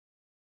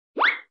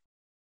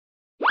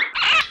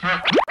Huh?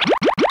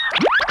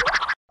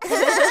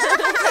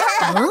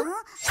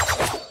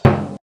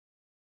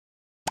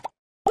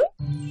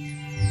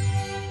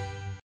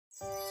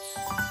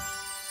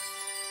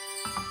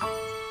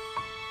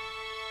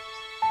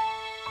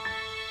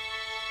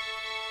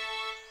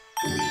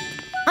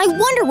 I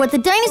wonder what the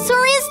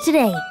dinosaur is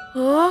today.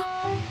 Huh?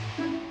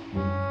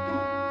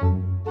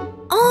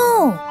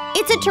 Oh,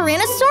 it's a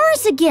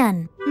Tyrannosaurus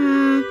again.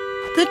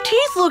 The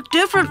teeth look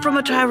different from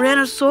a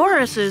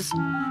Tyrannosaurus's.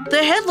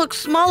 The head looks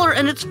smaller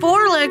and its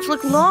forelegs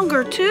look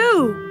longer,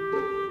 too.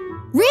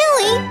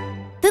 Really?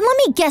 Then let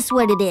me guess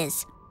what it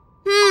is.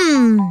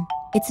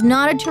 It's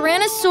not a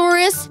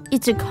Tyrannosaurus.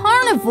 It's a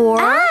carnivore.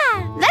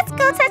 Ah, let's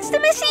go touch the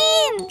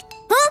machine.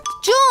 Huh?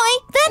 Joy,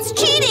 that's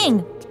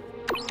cheating.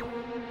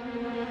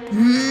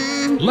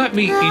 Let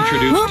me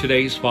introduce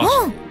today's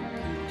fossil.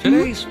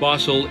 Today's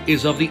fossil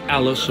is of the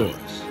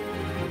Allosaurus.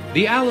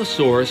 The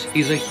Allosaurus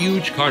is a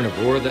huge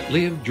carnivore that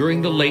lived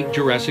during the late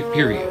Jurassic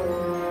period.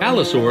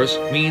 Allosaurus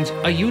means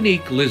a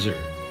unique lizard.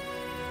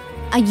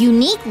 A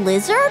unique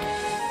lizard?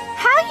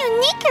 How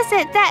unique is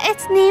it that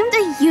it's named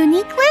a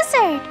unique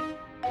lizard?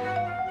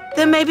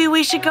 Then maybe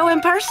we should go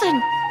in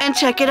person and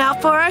check it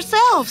out for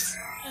ourselves.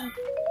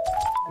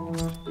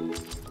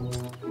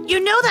 You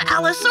know that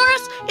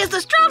Allosaurus is the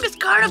strongest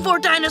carnivore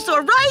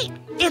dinosaur, right?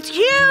 It's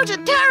huge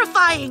and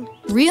terrifying.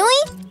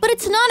 Really? But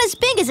it's not as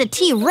big as a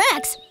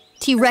T-Rex.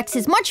 T-Rex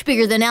is much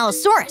bigger than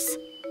Allosaurus.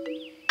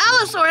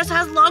 Allosaurus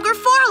has longer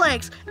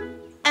forelegs,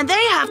 and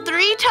they have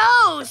 3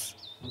 toes.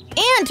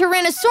 And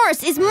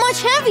Tyrannosaurus is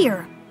much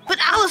heavier. But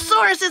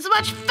Allosaurus is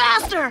much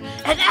faster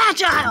and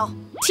agile.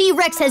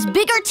 T-Rex has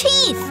bigger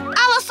teeth.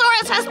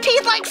 Allosaurus has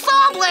teeth like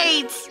saw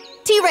blades.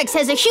 T-Rex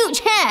has a huge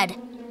head.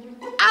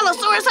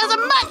 Allosaurus has a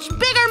much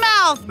bigger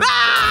mouth.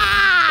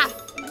 Ah!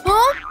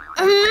 Huh?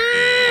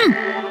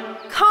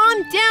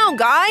 Calm down,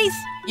 guys.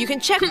 You can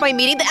check by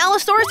meeting the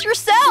Allosaurus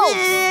yourselves.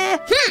 Hey,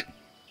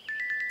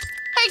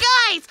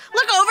 guys,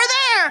 look over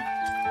there.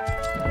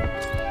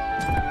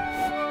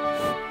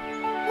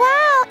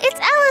 Wow, it's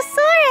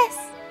Allosaurus.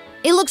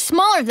 It looks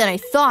smaller than I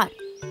thought.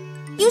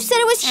 You said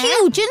it was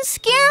huge and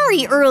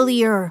scary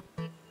earlier.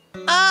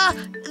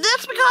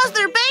 That's because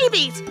they're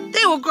babies.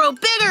 They will grow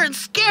bigger and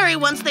scary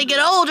once they get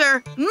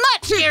older.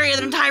 Much scarier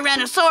than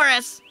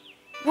Tyrannosaurus.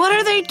 What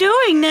are they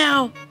doing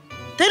now?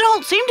 They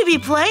don't seem to be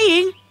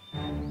playing.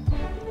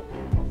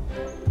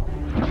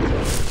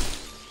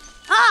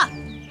 Ah,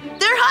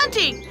 they're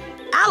hunting.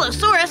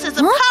 Allosaurus is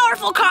a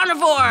powerful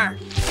carnivore.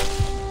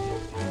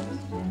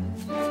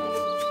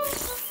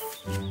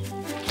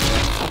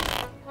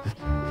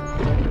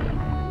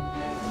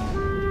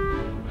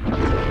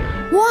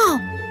 Wow,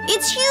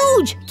 it's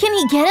huge. Can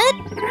he get it?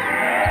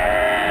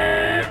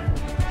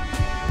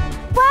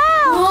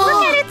 Wow,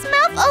 look at its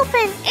mouth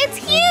open. It's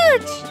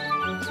huge.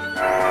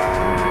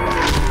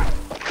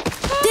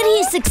 Did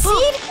he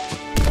succeed?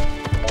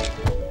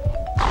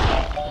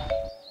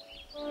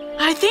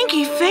 I think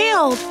he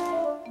failed.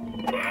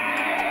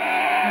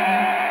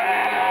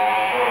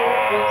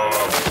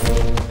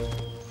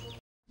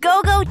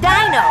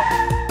 GOGODINO.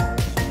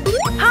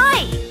 Hi.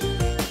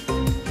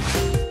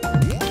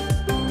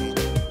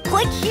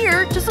 Click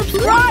here to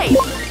subscribe.